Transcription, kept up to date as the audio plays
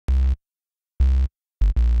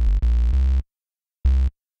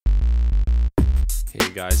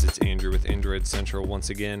guys, it's Andrew with Android Central once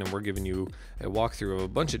again, and we're giving you a walkthrough of a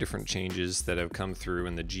bunch of different changes that have come through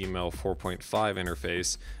in the Gmail 4.5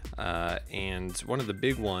 interface. And one of the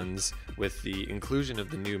big ones with the inclusion of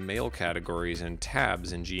the new mail categories and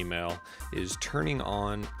tabs in Gmail is turning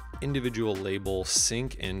on individual label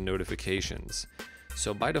sync and notifications.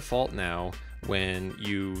 So by default now, when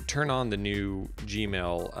you turn on the new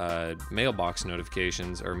Gmail mailbox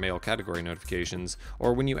notifications or mail category notifications,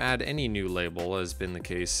 or when you add any new label, as has been the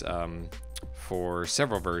case for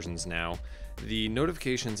several versions now, the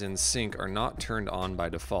notifications in sync are not turned on by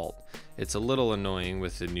default. It's a little annoying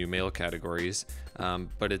with the new mail categories,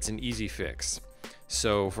 but it's an easy fix.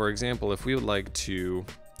 So for example, if we would like to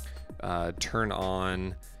turn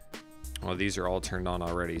on, well, these are all turned on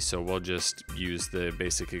already, so we'll just use the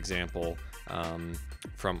basic example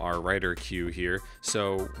from our writer queue here.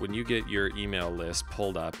 So when you get your email list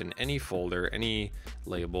pulled up in any folder, any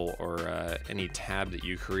label, or any tab that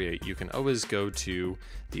you create, you can always go to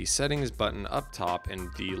the settings button up top and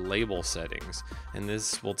the label settings, and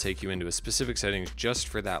this will take you into a specific settings just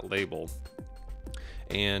for that label.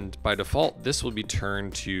 And by default, this will be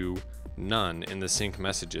turned to none in the sync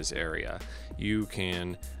messages area. You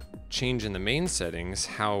can change in the main settings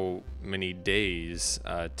how many days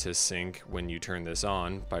to sync when you turn this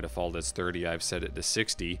on. By default it's 30, I've set it to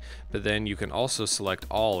 60, but then you can also select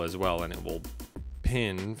all as well, and it will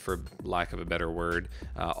pin, for lack of a better word,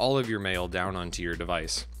 all of your mail down onto your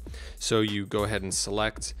device. So you go ahead and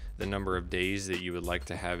select the number of days that you would like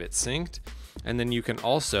to have it synced, and then you can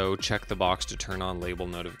also check the box to turn on label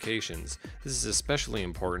notifications. This is especially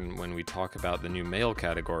important when we talk about the new mail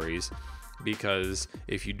categories, because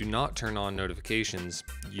if you do not turn on notifications,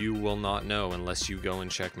 you will not know unless you go and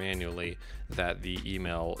check manually that the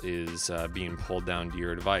email is being pulled down to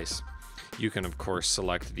your device. You can of course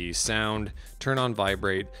select the sound, turn on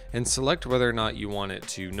vibrate, and select whether or not you want it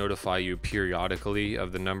to notify you periodically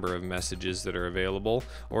of the number of messages that are available,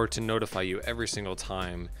 or to notify you every single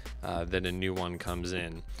time that a new one comes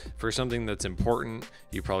in. For something that's important,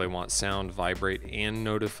 you probably want sound, vibrate, and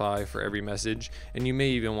notify for every message, and you may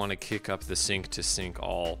even want to kick up the sync to sync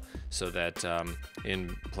all, so that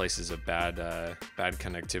in places of bad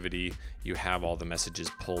connectivity, you have all the messages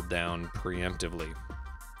pulled down preemptively.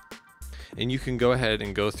 And you can go ahead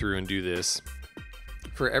and go through and do this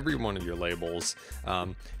for every one of your labels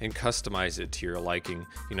and customize it to your liking.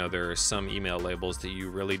 You know, there are some email labels that you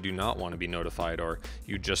really do not want to be notified, or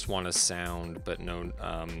you just want a sound but no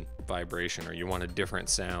vibration, or you want a different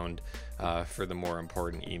sound for the more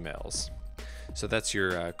important emails. So that's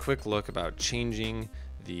your quick look about changing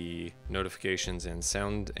the notifications and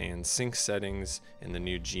sound and sync settings in the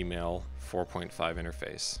new Gmail 4.5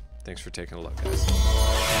 interface. Thanks for taking a look,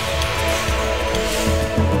 guys.